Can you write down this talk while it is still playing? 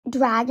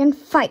Dragon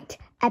Fight,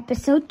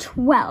 episode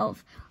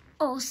 12.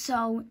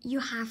 Also, you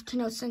have to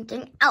know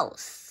something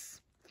else.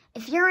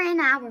 If you're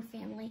in our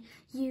family,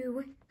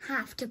 you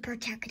have to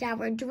protect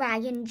our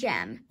dragon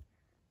gem.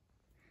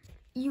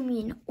 You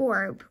mean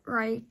orb,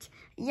 right?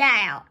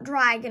 Yeah,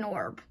 Dragon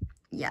Orb.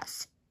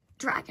 Yes,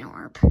 Dragon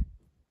Orb.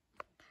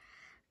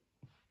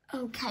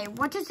 Okay,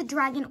 what does a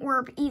Dragon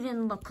Orb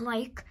even look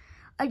like?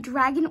 A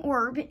Dragon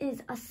Orb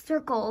is a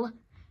circle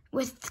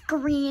with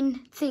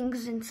green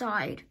things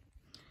inside.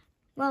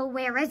 Well,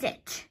 where is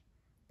it?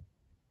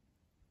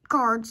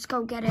 Guards,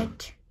 go get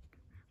it.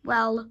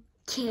 Well,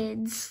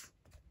 kids,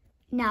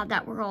 now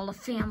that we're all a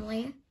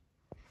family,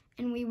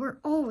 and we were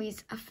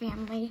always a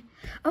family.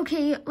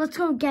 Okay, let's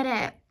go get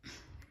it.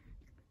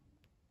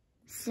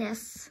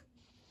 Sis,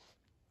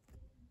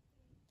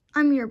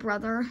 I'm your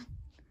brother.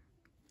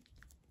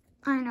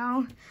 I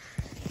know.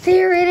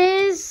 There it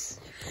is.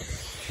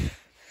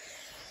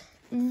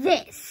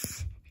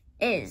 This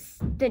is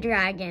the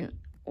Dragon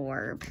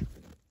Orb.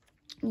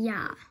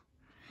 Yeah.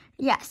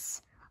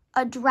 Yes.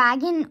 A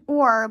Dragon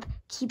Orb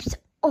keeps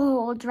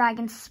all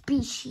dragon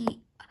species,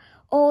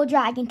 all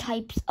dragon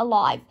types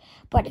alive.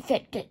 But if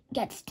it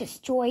gets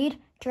destroyed,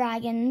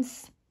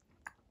 dragons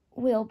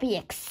will be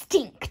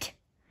extinct.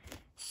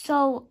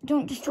 So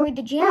don't destroy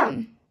the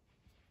gem.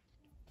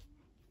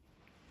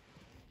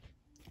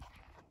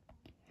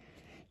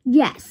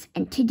 Yes,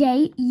 and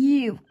today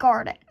you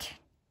guard it.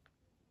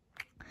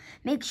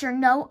 Make sure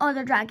no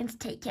other dragons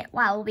take it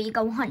while we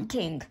go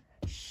hunting.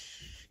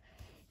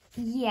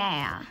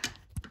 Yeah.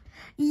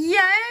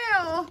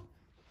 Yeah!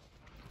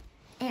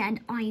 And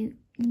I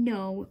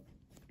know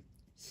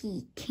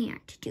he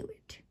can't do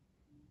it.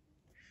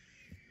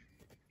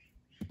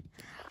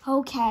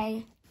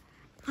 Okay.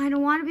 I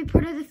don't want to be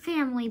part of the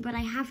family, but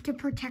I have to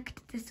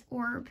protect this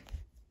orb.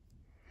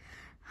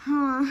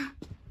 Huh.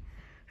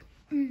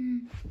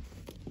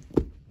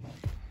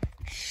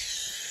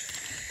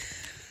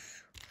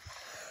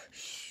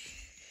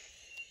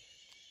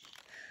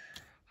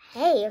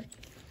 Hey,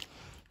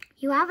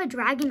 you have a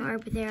Dragon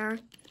Orb there.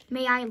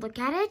 May I look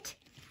at it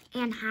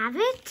and have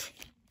it?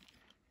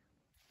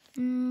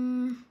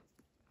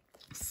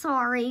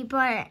 Sorry,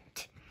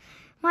 but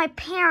my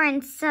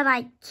parents said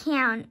I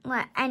can't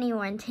let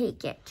anyone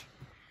take it.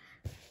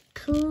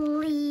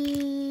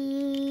 Please.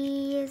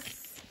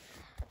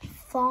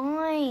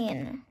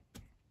 Fine.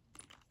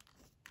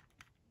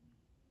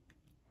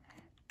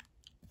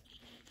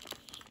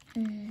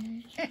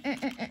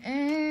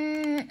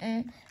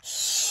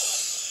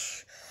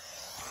 Shh.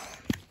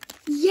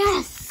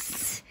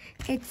 Yes,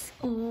 it's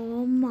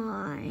all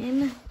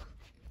mine.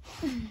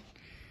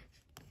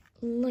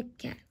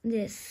 Look at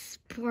this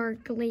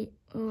sparkly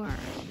orb.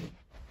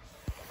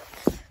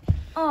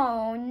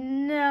 Oh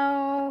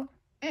no.